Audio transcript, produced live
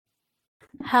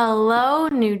Hello,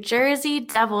 New Jersey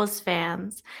Devils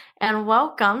fans, and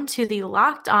welcome to the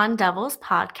Locked On Devils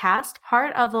podcast,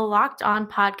 part of the Locked On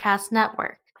Podcast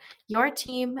Network, your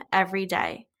team every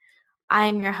day. I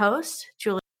am your host,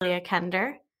 Julia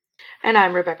Kender. And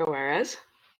I'm Rebecca Juarez.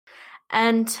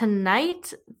 And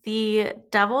tonight, the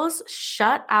Devils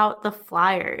shut out the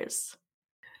Flyers.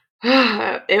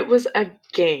 It was a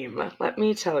game, let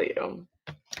me tell you.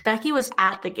 Becky was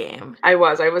at the game. I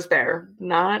was there.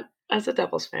 Not as a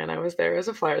Devils fan, I was there as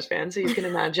a Flyers fan, so you can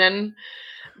imagine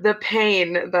the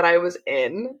pain that I was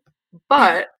in.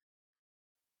 But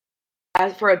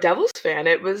as for a Devils fan,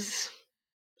 it was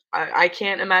I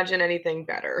can't imagine anything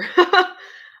better.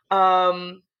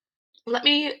 Let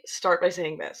me start by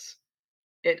saying this.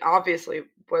 It obviously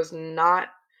was not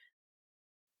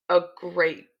a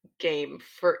great game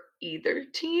for either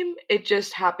team. It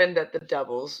just happened that the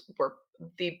Devils were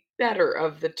the better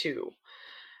of the two.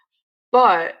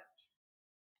 But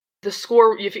the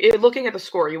score, if you're looking at the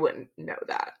score, you wouldn't know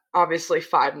that. Obviously,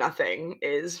 5-0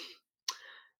 is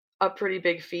a pretty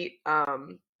big feat.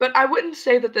 But I wouldn't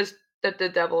say that the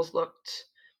Devils looked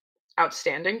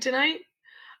outstanding tonight.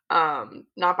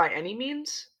 Not by any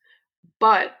means,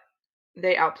 but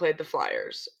they outplayed the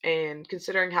Flyers. And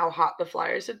considering how hot the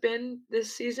Flyers have been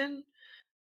this season,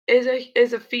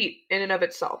 is a feat in and of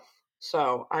itself.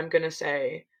 So I'm gonna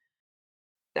say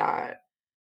that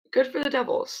good for the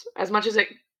Devils. As much as it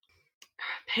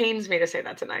pains me to say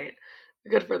that tonight,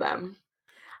 good for them.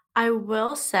 I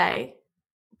will say,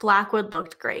 Blackwood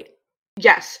looked great.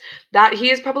 Yes, that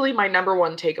he is probably my number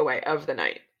one takeaway of the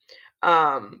night.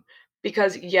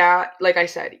 Because like I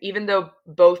said, even though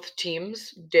both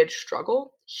teams did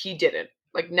struggle, he didn't.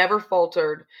 Like never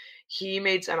faltered. He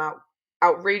made some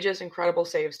outrageous, incredible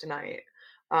saves tonight.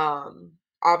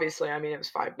 Obviously, I mean it was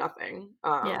 5-0.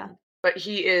 Yeah. But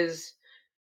he is.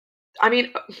 I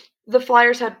mean, the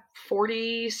Flyers had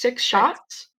 46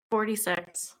 shots.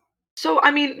 46. So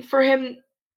I mean, for him,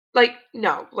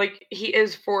 no, he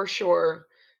is for sure.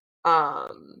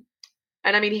 And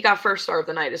I mean, he got first star of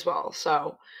the night as well.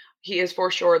 So he is for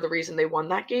sure the reason they won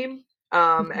that game.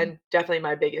 And definitely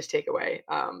my biggest takeaway,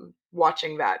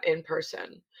 watching that in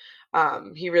person.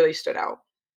 He really stood out.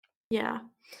 Yeah.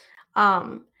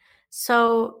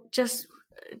 So just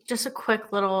a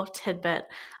quick little tidbit.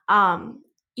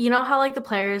 You know how like the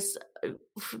players,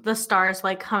 the stars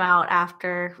like come out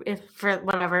after for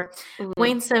whatever. Mm-hmm.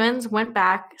 Wayne Simmons went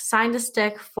back, signed a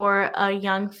stick for a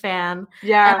young fan,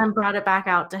 Yeah. and then brought it back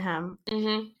out to him.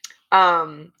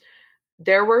 Mm-hmm.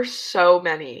 There were so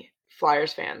many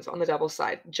Flyers fans on the Devils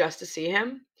side just to see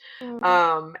him.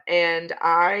 And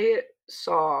I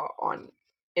saw on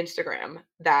Instagram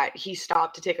that he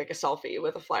stopped to take like a selfie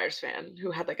with a Flyers fan who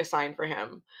had like a sign for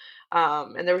him.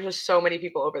 And there were just so many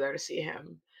people over there to see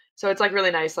him. So it's like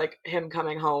really nice, like him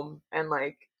coming home and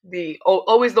like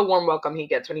always the warm welcome he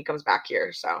gets when he comes back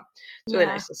here. So it's really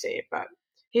nice to see. But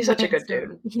he's such a good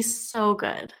dude. He's so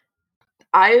good.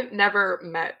 I've never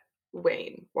met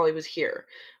Wayne while he was here,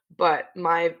 but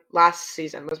my last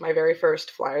season was my very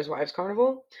first Flyers Wives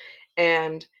Carnival,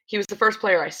 and he was the first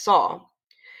player I saw.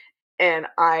 And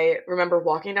I remember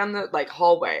walking down the like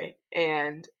hallway,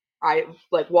 and I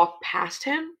like walked past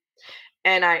him,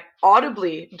 and I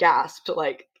audibly gasped,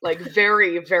 like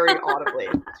very very audibly.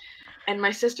 And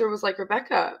my sister was like,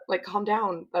 "Rebecca, like calm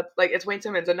down. That's like it's Wayne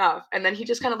Simmons, enough." And then he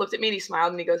just kind of looked at me and he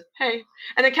smiled and he goes, "Hey,"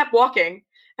 and then kept walking.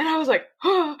 And I was like,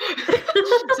 oh.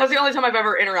 So that's the only time I've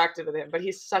ever interacted with him, but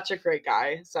he's such a great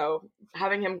guy. So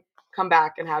having him come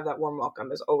back and have that warm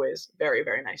welcome is always very,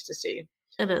 very nice to see.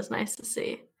 It is nice to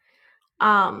see.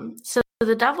 So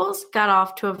the Devils got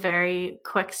off to a very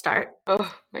quick start.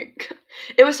 Oh my God.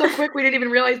 It was so quick we didn't even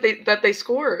realize that they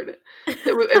scored.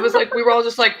 It was like we were all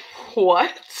just like,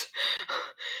 what?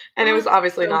 And it was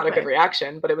obviously not a good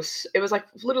reaction, but it was like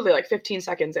literally like 15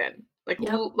 seconds in. Right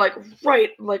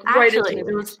Actually, into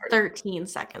it was 13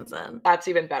 seconds in. That's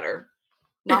even better.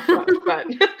 Not much, but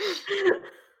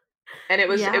and it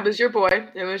was your boy.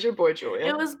 It was your boy, Julia.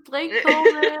 It was Blake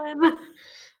Coleman.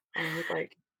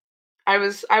 I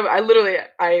was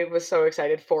so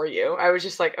excited for you. I was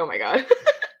just like, oh my God.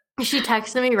 She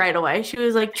texted me right away. She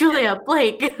was like, Julia,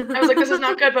 Blake. I was like, this is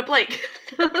not good, but Blake.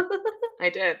 I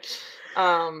did.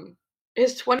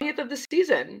 His 20th of the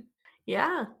season.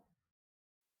 Yeah.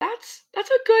 That's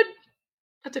a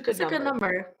good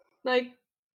number. Like,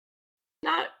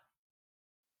 not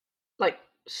like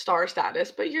star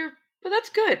status, but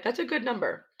that's good. That's a good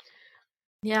number.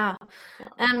 Yeah.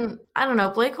 And I don't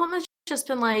know, Blake Coleman's just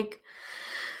been like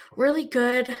really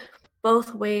good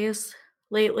both ways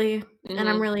lately. And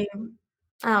I'm really,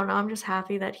 I don't know, I'm just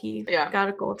happy that he got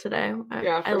a goal today.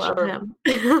 I love him.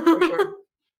 For sure.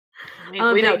 I'm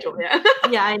a We know, big Julia.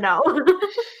 yeah, I know.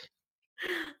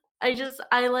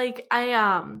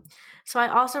 So I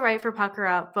also write for Pucker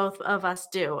Up, both of us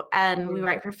do, and we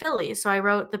write for Philly. So I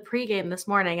wrote the pregame this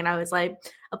morning and I was like,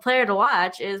 a player to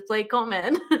watch is Blake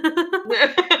Coleman.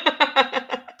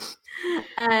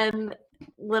 And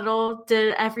little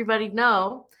did everybody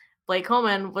know, Blake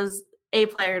Coleman was a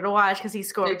player to watch because he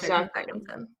scored 13 seconds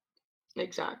in.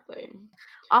 Exactly.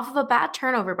 Off of a bad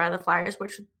turnover by the Flyers,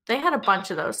 which they had a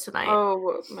bunch of those tonight.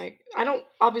 Oh my,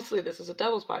 obviously this is a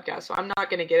Devils podcast, so I'm not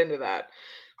going to get into that.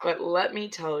 But let me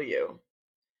tell you,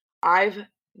 I've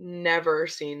never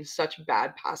seen such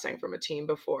bad passing from a team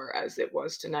before as it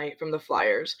was tonight from the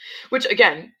Flyers, which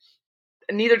again,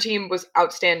 neither team was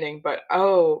outstanding, but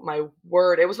oh my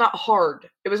word, it was not hard.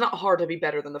 It was not hard to be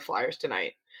better than the Flyers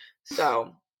tonight.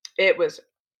 So it was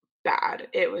bad.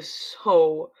 It was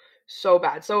so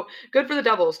bad. So good for the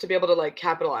Devils to be able to like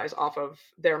capitalize off of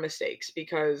their mistakes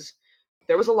because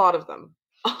there was a lot of them.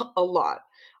 A lot.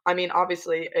 I mean,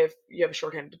 obviously, if you have a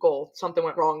shorthanded goal, something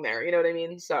went wrong there. You know what I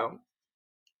mean? So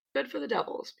good for the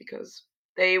Devils because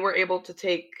they were able to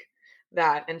take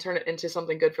that and turn it into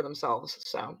something good for themselves.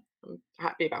 So I'm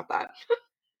happy about that.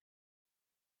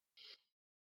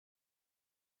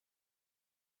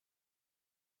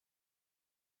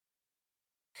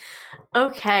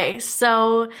 Okay,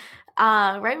 so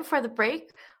right before the break,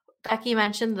 Becky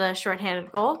mentioned the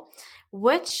shorthanded goal,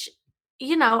 which,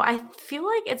 I feel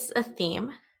like it's a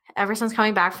theme ever since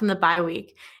coming back from the bye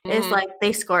week. It's like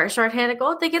they score a shorthanded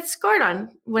goal, they get scored on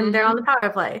when they're on the power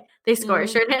play. They score a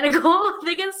shorthanded goal,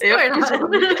 they get scored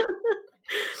on.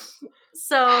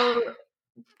 So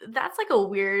that's like a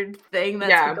weird thing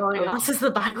that's been going on since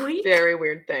the bye week. Very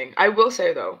weird thing. I will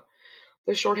say though,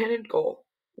 the shorthanded goal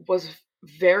was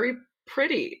very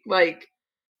pretty. Like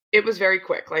it was very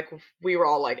quick. Like we were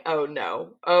all like, "Oh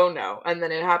no, oh no," and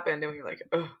then it happened, and we were like,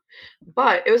 "Oh,"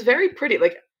 but it was very pretty.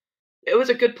 Like it was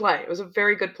a good play. It was a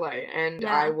very good play, and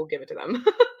I will give it to them.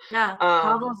 Yeah,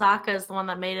 Pavel Zacha is the one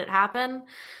that made it happen,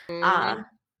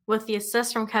 with the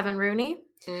assist from Kevin Rooney.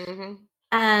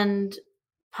 And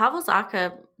Pavel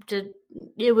Zacha did.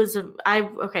 It was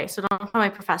okay. So don't call my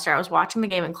professor. I was watching the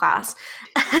game in class.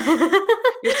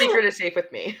 Your secret is safe with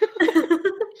me.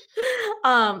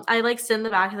 I like sit in the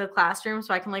back of the classroom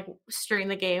so I can like stream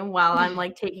the game while I'm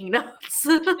like taking notes.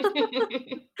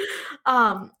 And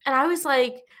I was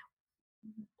like,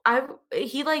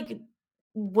 he like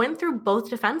went through both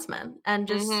defensemen and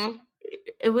just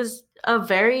it was a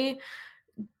very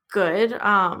good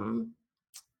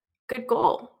good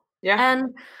goal. Yeah.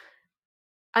 And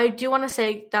I do want to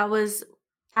say that was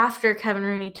after Kevin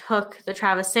Rooney took the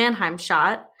Travis Sanheim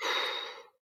shot.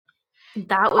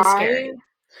 That was scary.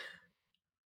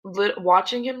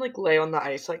 Watching him like lay on the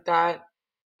ice like that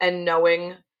and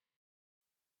knowing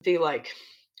the like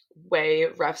way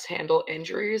refs handle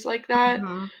injuries like that.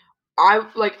 I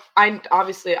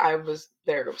obviously I was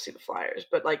there to see the Flyers,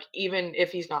 but like even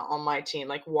if he's not on my team,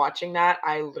 like watching that,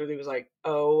 I literally was like,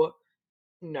 "Oh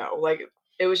no." Like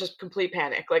it was just complete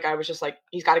panic. Like I was just like,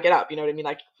 he's got to get up, you know what I mean?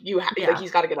 Like like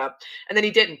he's got to get up. And then he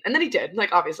didn't. And then he did,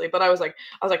 like obviously, but I was like,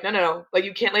 no. Like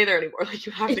you can't lay there anymore. Like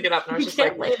you have to get up. And I was just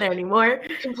like, lay there anymore.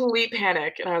 Complete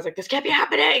panic. And I was like, this can't be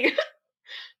happening.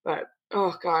 But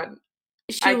oh god.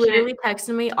 She literally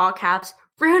texted me all caps,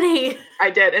 Rooney. I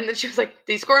did. And then she was like,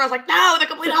 "Did he score?" And I was like, "No, the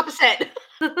complete opposite."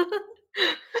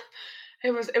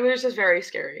 It was just very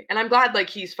scary. And I'm glad like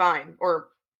he's fine, or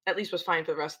at least was fine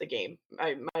for the rest of the game.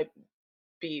 I might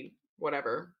be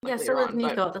whatever. Like, so does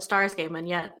Nico at the Stars game, and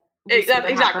yet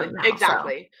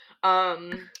exactly.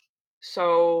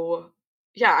 So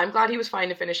yeah, I'm glad he was fine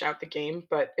to finish out the game,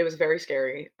 but it was very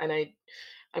scary. And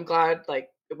I'm glad like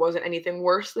it wasn't anything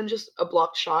worse than just a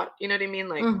blocked shot. You know what I mean?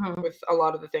 Like with a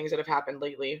lot of the things that have happened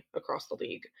lately across the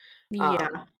league. Yeah.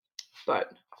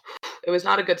 But it was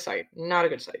not a good sight. Not a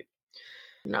good sight.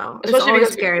 No, especially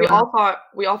because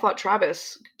we all thought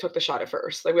Travis took the shot at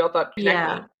first. Like we all thought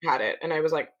Konechny had it, and I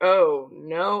was like, "Oh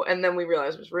no!" And then we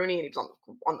realized it was Rooney, and he was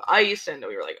on the ice, and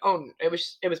we were like, "Oh, it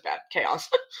was bad chaos."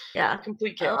 Yeah,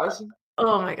 complete chaos.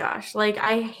 Oh my gosh! Like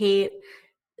I hate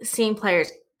seeing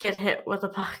players get hit with a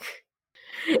puck.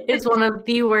 It's one of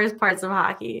the worst parts of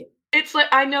hockey. It's like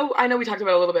I know we talked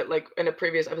about it a little bit like in a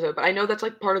previous episode, but I know that's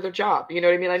like part of their job. You know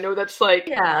what I mean? I know that's like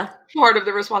part of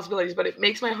the responsibilities, but it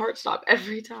makes my heart stop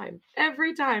every time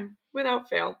without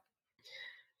fail.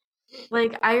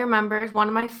 Like I remember one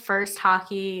of my first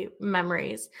hockey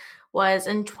memories was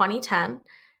in 2010.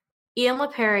 Ian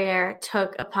LaPerriere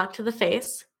took a puck to the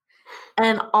face,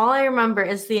 and all I remember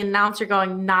is the announcer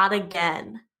going, "Not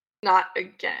again." Not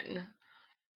again.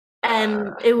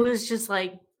 And it was just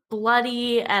like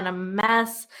bloody and a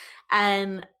mess,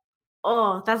 and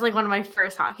Oh, that's like one of my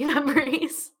first hockey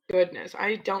memories. Goodness,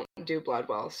 I don't do blood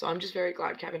well, so I'm just very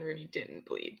glad Kevin Rooney didn't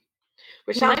bleed.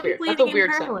 Which He sounds might be weird. That's a bleeding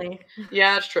weird sentence. internally.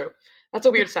 Yeah, that's true. That's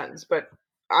a weird sentence, but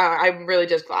I'm really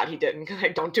just glad he didn't because I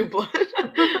don't do blood.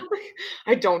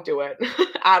 I don't do it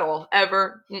at all,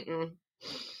 ever. Mm-mm.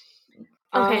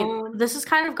 Okay, Um, this is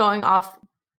kind of going off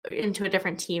into a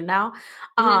different team now.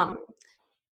 mhm.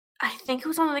 I think it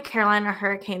was one of the Carolina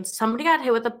Hurricanes. Somebody got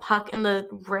hit with a puck in the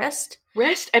wrist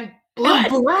Wrist and and blood.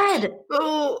 bled.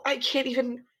 Oh, I can't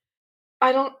even.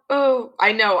 I don't. Oh,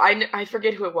 I know. I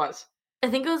forget who it was. I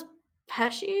think it was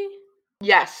Pesci.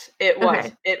 Yes, it was.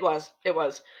 Okay. It was. It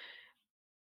was.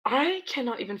 I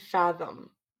cannot even fathom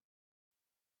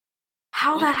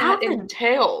How what that that happened?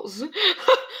 entails.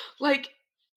 Like,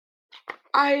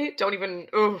 I don't even.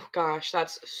 Oh gosh,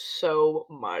 that's so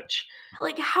much.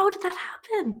 Like, how did that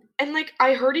happen? And like,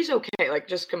 I heard he's okay. Like,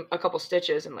 just a couple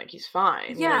stitches, and like he's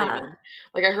fine. You know what I Yeah. mean?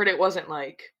 Like, I heard it wasn't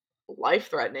like life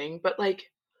threatening, but like,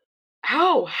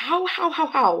 how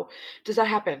does that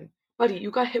happen, buddy?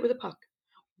 You got hit with a puck.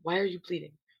 Why are you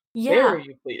bleeding? Where are Yeah.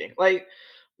 you bleeding? Like,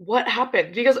 what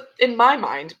happened? Because in my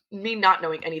mind, me not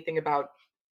knowing anything about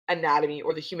anatomy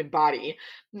or the human body,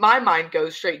 my mind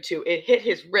goes straight to it hit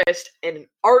his wrist and an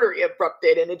artery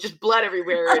erupted and it just bled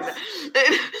everywhere and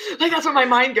like that's what my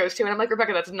mind goes to. And I'm like,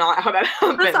 Rebecca, that's not how that That's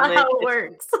happened. not how Like it it's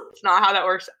works. not how that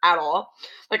works at all.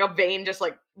 Like a vein just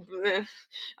like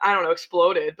I don't know,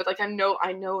 exploded. But like I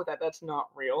know that that's not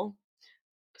real.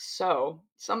 So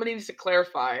somebody needs to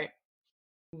clarify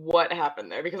what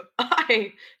happened there because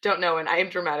I don't know and I am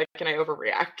dramatic and I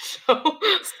overreact. So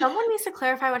Someone needs to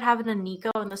clarify what happened to Nico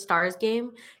in the Stars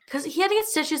game because he had to get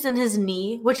stitches in his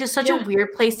knee, which is such a yeah,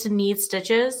 weird place to need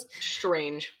stitches.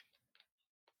 strange.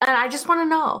 And I just want to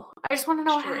know. I just want to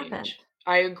know what happened. Strange.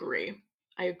 I agree.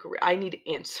 I agree. I need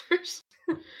answers.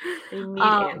 I need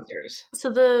Um, answers. so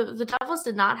the Devils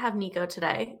did not have Nico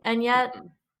today, and yet, Mm-mm.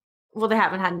 well, they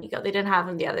haven't had Nico. They didn't have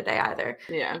him the other day either.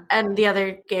 Yeah. And the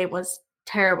other game was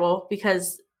terrible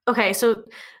because okay, so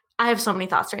I have so many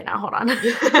thoughts right now. Hold on.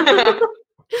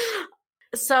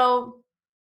 So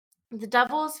the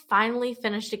Devils finally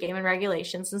finished a game in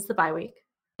regulation since the bye week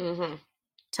hmm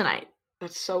tonight.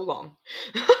 That's so long.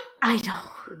 I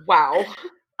know. Wow.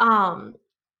 Um,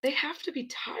 They have to be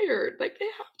tired. Like they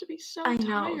have to be so I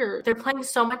know. tired. They're playing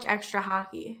so much extra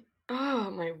hockey. Oh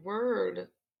my word.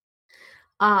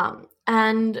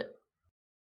 And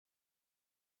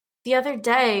the other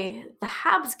day, the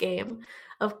Habs game,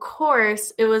 of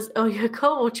course, it was Ilya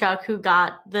Kovalchuk who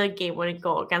got the game-winning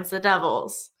goal against the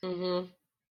Devils. hmm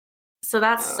So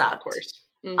that Of sucked. course.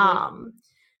 hmm Um,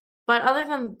 but other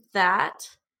than that,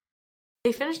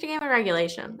 they finished the game in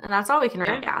regulation, and that's all we can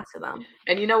Yeah. really ask of them.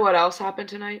 And you know what else happened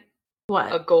tonight? A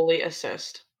What? goalie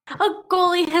assist. A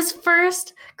goalie, his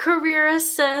first career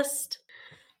assist.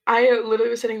 I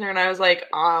literally was sitting there and I was like,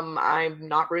 I'm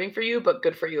not rooting for you, but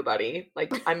good for you, buddy.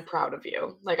 Like, I'm proud of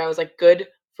you. Like, I was like, good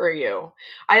for you.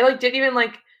 I like didn't even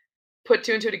like put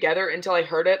two and two together until I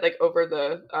heard it like over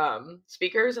the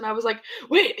speakers, and I was like,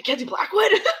 wait, Mackenzie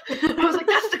Blackwood. I was like,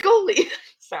 that's the goalie.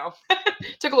 So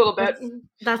took a little bit,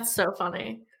 That's so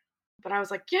funny. but I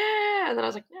was like, yeah. And then I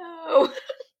was like, no.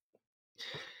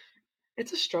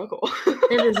 It's a struggle.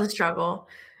 It is a struggle.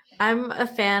 I'm a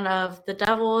fan of the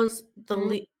Devils,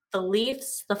 Mhm. the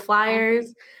Leafs, the Oh,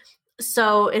 Flyers.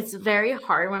 So it's very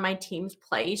hard when my teams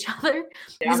play each other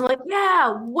because yeah. I'm like,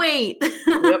 yeah, wait.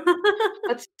 Yep.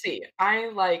 Let's see. I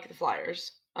like the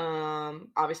Flyers.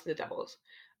 Obviously the Devils.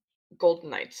 Golden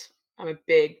Knights. I'm a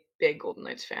big Golden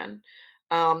Knights fan.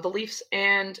 The Leafs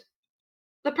and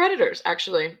the Predators,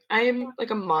 actually. I am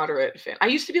like a moderate fan. I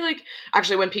used to be like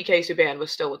actually when PK Subban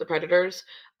was still with the Predators,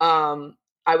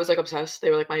 I was like obsessed. They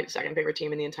were like my second favorite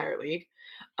team in the entire league.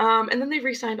 And then they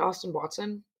re-signed Austin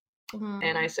Watson.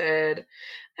 And I Mhm. said,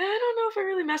 I don't know if I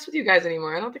really mess with you guys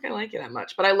anymore. I don't think I like you that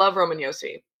much. But I love Roman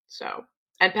Yossi. So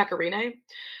and Pecorine,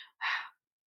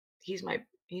 he's my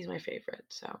favorite.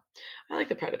 So I like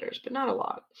the Predators, but not a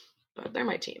lot. But they're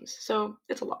my teams. So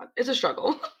it's a lot. It's a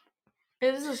struggle.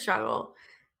 It is a struggle,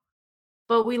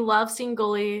 but we love seeing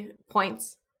goalie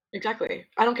points. Exactly.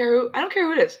 I don't care who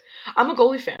it is. I'm a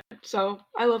goalie fan, so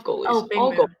I love goalies. Oh, big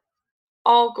move.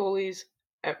 All goalies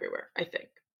everywhere, I think.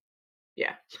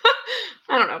 Yeah.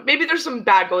 I don't know. Maybe there's some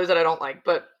bad goalies that I don't like,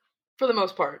 but for the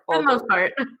most part, For the all most goalies.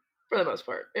 part. For the most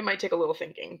part. It might take a little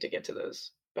thinking to get to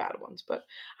those bad ones, but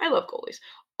I love goalies.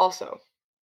 Also,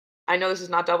 I know this is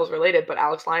not Devils related, but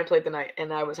Alex Lyon played the night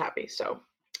and I was happy, so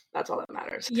that's all that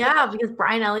matters. Yeah, because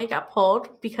Brian Elliott got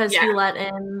pulled because Yeah, he let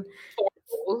in 4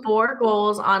 goals 4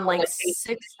 goals on on like like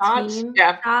 18 shots. 16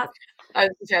 Yeah. shots. I was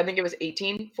gonna say, I think it was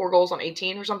 18, 4 goals on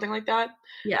 18 or something like that.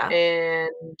 Yeah.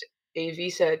 And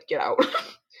AV said, "Get out."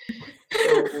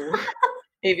 So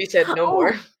AV said, "No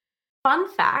more." Fun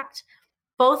fact,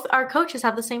 both our coaches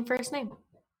have the same first name.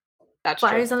 That's true.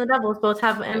 Flyers and the Devils both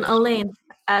have an Elaine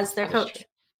as their coach.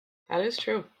 That is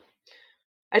true.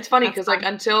 It's funny because like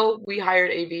until we hired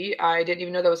AV, I didn't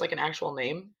even know that was like an actual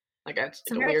name. Like it's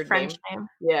a like a very weird French name.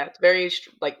 Yeah, it's very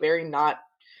not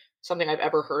something I've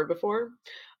ever heard before.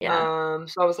 Yeah.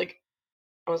 So I was like,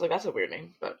 that's a weird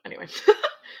name, but anyway.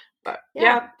 But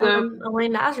and then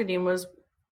Elaine Nasruddin was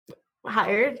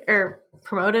hired or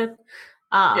promoted.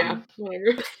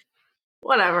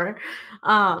 Whatever.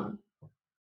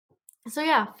 So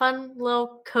yeah, fun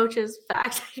little coaches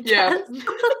fact, I guess.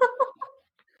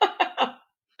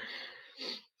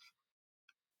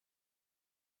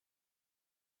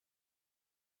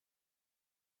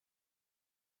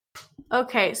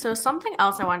 Okay, so something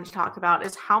else I wanted to talk about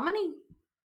is how many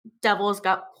Devils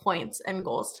got points and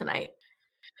goals tonight.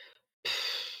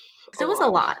 It was a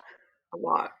lot. A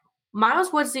lot.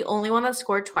 Miles Wood's the only one that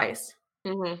scored twice.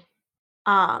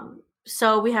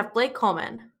 So we have Blake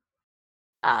Coleman,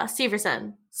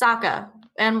 Severson, Saka,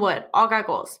 and Wood all got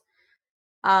goals.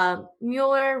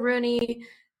 Mueller, Rooney,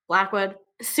 Blackwood,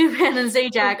 Subban, and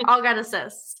Zajac all got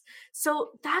assists.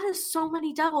 So that is so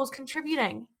many Devils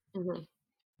contributing.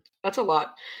 That's a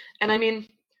lot. And I mean,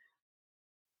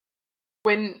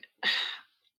 when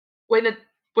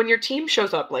your team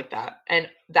shows up like that and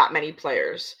that many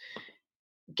players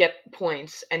get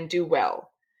points and do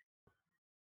well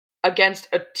against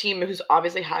a team who's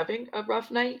obviously having a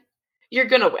rough night, you're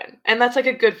gonna win, and that's like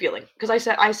a good feeling. Because I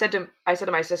said to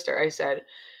my sister, I said,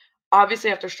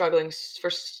 obviously after struggling for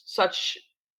such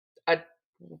a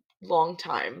long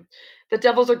time, the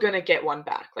Devils are gonna get one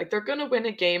back. Like they're gonna win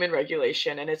a game in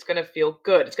regulation, and it's gonna feel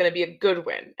good. It's gonna be a good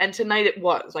win. And tonight it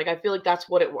was. Like I feel like that's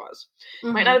what it was.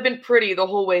 Might not have been pretty the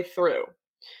whole way through,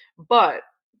 but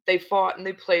they fought and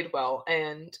they played well,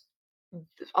 and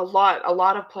a lot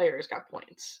of players got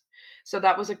points. So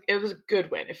it was a good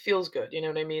win. It feels good, you know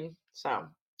what I mean? So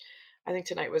I think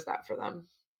tonight was that for them.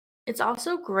 It's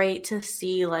also great to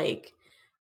see like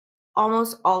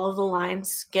almost all of the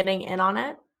lines getting in on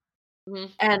it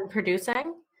and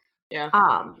producing. Yeah.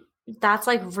 That's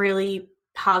like really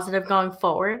positive going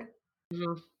forward.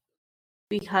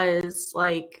 Because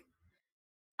like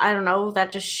I don't know,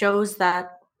 that just shows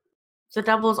that the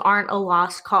Devils aren't a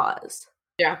lost cause.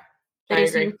 Yeah. They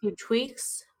just need a few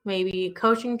tweaks, maybe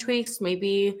coaching tweaks,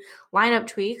 maybe lineup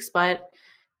tweaks, but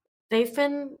they've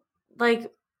been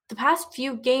like the past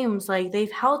few games, like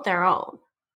they've held their own.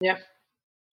 Yeah.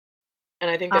 And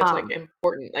I think that's like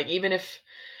important. Like even if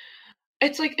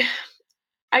it's like,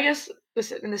 I guess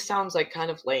this sounds like kind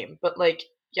of lame, but like,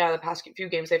 yeah, the past few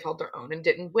games they've held their own and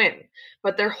didn't win,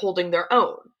 but they're holding their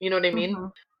own. You know what I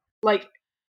mean? Like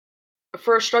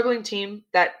for a struggling team,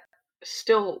 that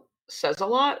still says a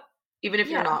lot, even if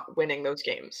you're not winning those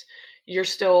games. You're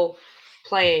still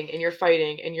playing and you're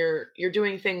fighting and you're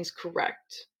doing things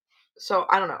correct. So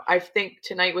I don't know. I think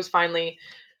tonight was finally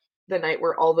the night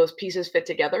where all those pieces fit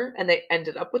together and they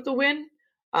ended up with the win,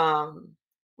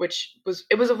 which was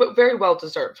a very well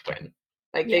deserved win.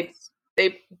 Like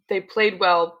they played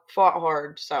well, fought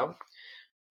hard. So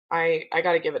I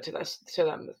got to give it to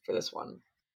them for this one.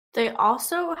 They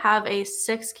also have a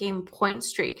 6-game point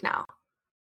streak now.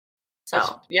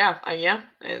 So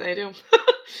they do.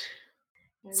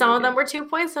 Some of them were 2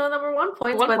 points, some of them were 1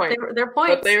 point, but they're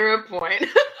points. But they were a point.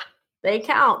 They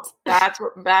count. That's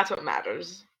what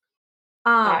matters.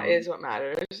 That is what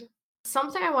matters.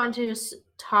 Something I wanted to just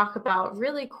talk about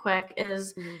really quick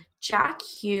is Jack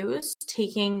Hughes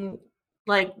stepping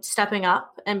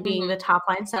up and being the top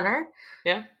line center.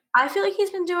 Yeah. I feel like he's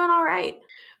been doing all right.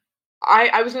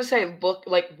 I was gonna say,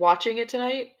 watching it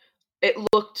tonight, it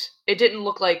didn't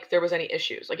look like there was any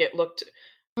issues. Like it looked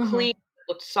clean, it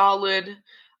looked solid.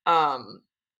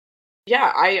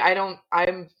 Yeah,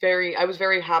 I was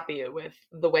very happy with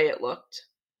the way it looked.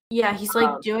 Yeah, he's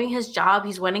like doing his job.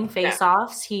 He's winning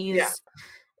faceoffs.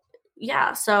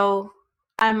 So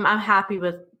I'm happy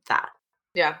with that.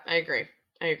 Yeah, I agree.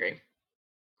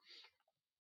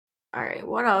 All right,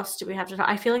 what else do we have to talk?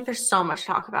 I feel like there's so much to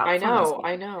talk about. I know.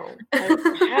 I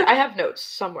have notes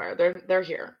somewhere. They're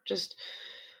here. Just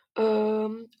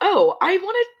so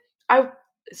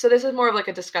this is more of like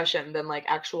a discussion than like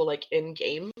actual like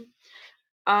in-game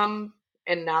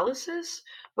analysis.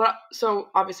 But so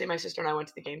obviously my sister and I went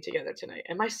to the game together tonight.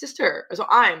 And my sister, so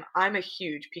I'm a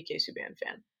huge PK Subban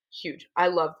fan. Huge. I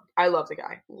love the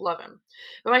guy. Love him.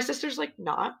 But my sister's like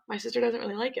not. My sister doesn't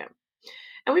really like him.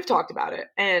 And we've talked about it.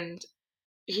 And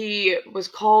he was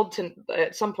called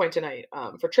at some point tonight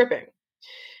for tripping.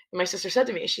 my sister said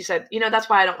to me, she said, that's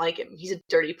why I don't like him. He's a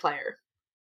dirty player.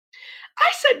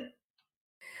 I said,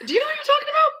 do you know what you're talking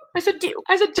about? I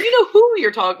said, do you know who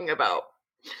you're talking about?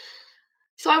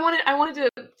 So I wanted to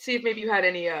see if maybe you had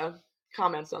any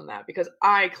comments on that, because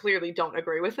I clearly don't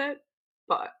agree with it,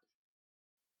 but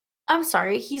I'm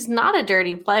sorry, he's not a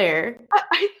dirty player.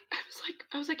 I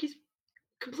was like he's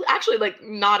actually like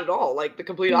not at all, like the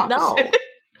complete opposite. No.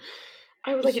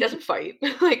 I was like, he doesn't fight.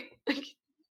 like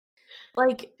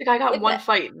the guy got one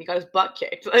fight and he got his butt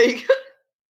kicked. Like,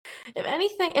 if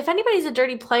anything, if anybody's a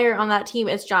dirty player on that team,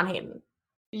 it's John Hayden.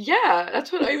 Yeah,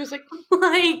 that's what I was like.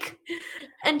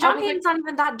 And John Hayden's not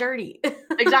even that dirty.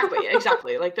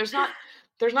 Exactly. Like, there's not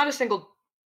a single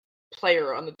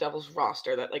player on the Devils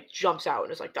roster that like jumps out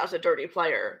and is like, that's a dirty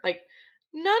player. Like,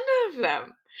 none of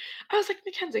them. I was like,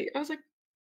 Mackenzie, I was like,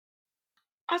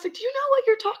 do you know what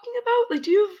you're talking about? Like,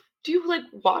 do you like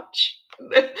watch?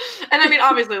 And I mean,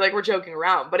 obviously, like, we're joking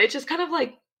around, but it just kind of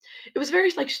like, it was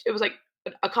very like, it was like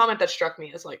a comment that struck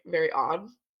me as like very odd,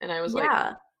 and I was like,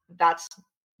 that's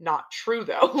not true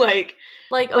though. Like,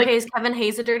 okay, is Kevin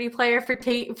Hayes a dirty player for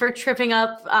tripping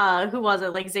up? Who was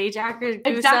it? Like Zajac or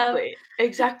Gusev?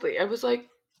 Exactly. I was like,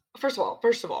 first of all,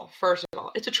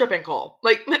 it's a tripping call.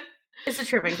 Like, it's a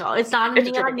tripping call. It's not a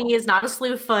knee on knee. It's not a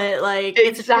slew foot. Like, exactly.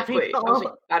 It's a tripping call. I was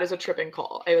like, that is a tripping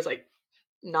call. I was like,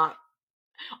 not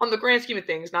on the grand scheme of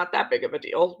things, not that big of a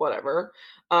deal. Whatever.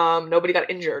 Nobody got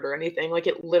injured or anything. Like,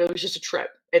 it literally was just a trip.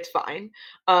 It's fine.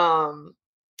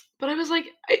 But I was like,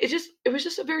 it was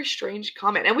just a very strange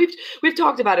comment, and we've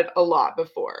talked about it a lot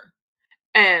before.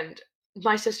 And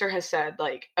my sister has said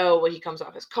like, oh, well, he comes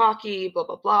off as cocky, blah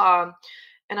blah blah,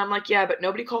 and I'm like, yeah, but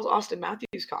nobody calls Austin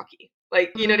Matthews cocky.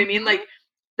 Like, you know what I mean? Like,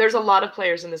 there's a lot of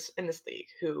players in this league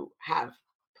who have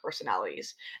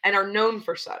personalities and are known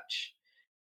for such,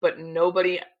 but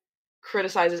nobody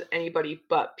criticizes anybody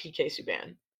but PK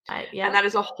Subban. And that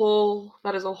is a whole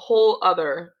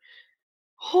other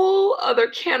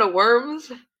can of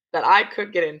worms that I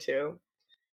could get into.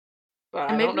 But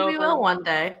and maybe we will one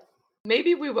day.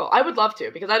 Maybe we will. I would love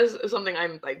to, because that is something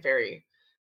I'm like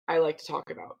I like to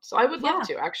talk about. So I would love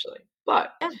to, actually.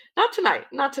 But not tonight.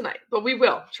 But we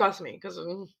will. Trust me, because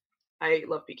I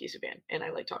love PK Subban and I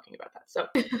like talking about that. So,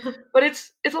 but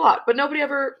it's a lot. But nobody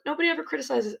ever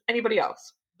criticizes anybody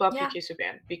else but PK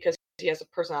Subban, because he has a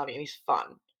personality and he's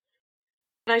fun.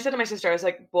 And I said to my sister, I was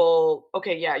like, well,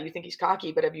 okay, yeah, you think he's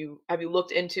cocky, but have you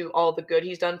looked into all the good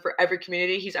he's done for every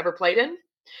community he's ever played in?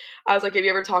 I was like, have you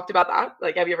ever talked about that?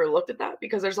 Like, have you ever looked at that?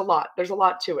 Because there's a lot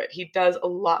to it. He does a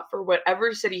lot for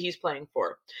whatever city he's playing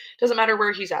for. Doesn't matter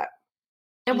where he's at.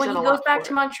 And when he goes back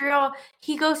to Montreal,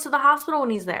 he goes to the hospital when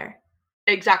he's there.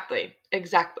 Exactly.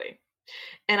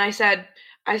 And I said,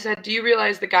 do you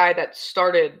realize the guy that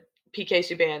started PK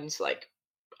Subban's like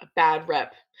a bad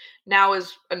rep now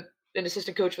is an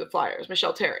assistant coach for the Flyers,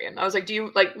 Michel Therrien? I was like, do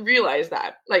you like realize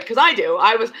that? Like, because I do.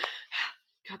 I was,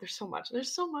 God, there's so much.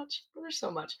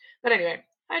 But anyway,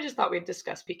 I just thought we'd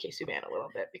discuss PK Subban a little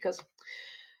bit, because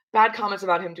bad comments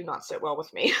about him do not sit well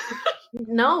with me.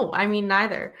 No, I mean,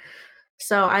 neither.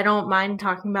 So I don't mind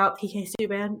talking about PK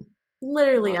Subban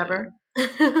literally ever.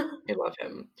 I love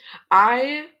him.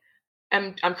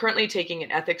 I'm currently taking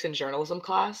an ethics and journalism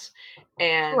class,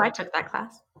 and I took that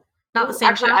class. Not the same.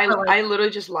 Actually, I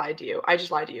literally just lied to you.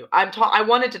 I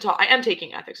wanted to talk. I am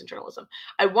taking ethics and journalism.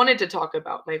 I wanted to talk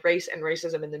about my race and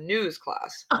racism in the news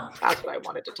class. That's what I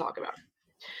wanted to talk about.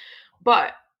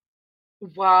 But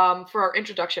for our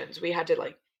introductions, we had to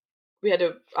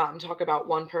talk about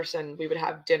one person we would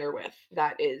have dinner with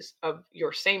that is of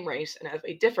your same race and of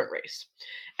a different race.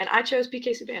 And I chose PK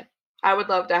Subban. I would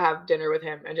love to have dinner with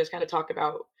him and just kind of talk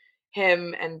about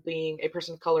him and being a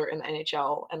person of color in the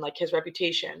NHL and like his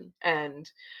reputation,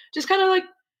 and just kind of like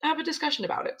have a discussion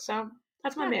about it. So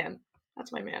that's my man.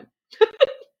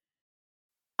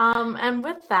 And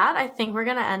with that, I think we're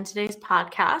going to end today's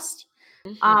podcast.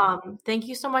 Thank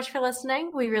you so much for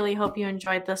listening. We really hope you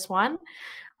enjoyed this one.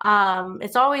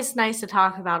 It's always nice to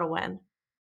talk about a win.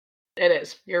 It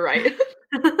is. You're right.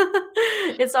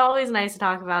 It's always nice to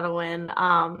talk about a win.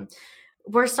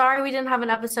 We're sorry we didn't have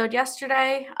an episode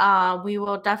yesterday. We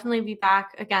will definitely be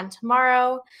back again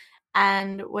tomorrow.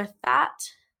 And with that,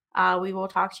 we will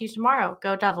talk to you tomorrow.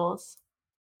 Go Devils.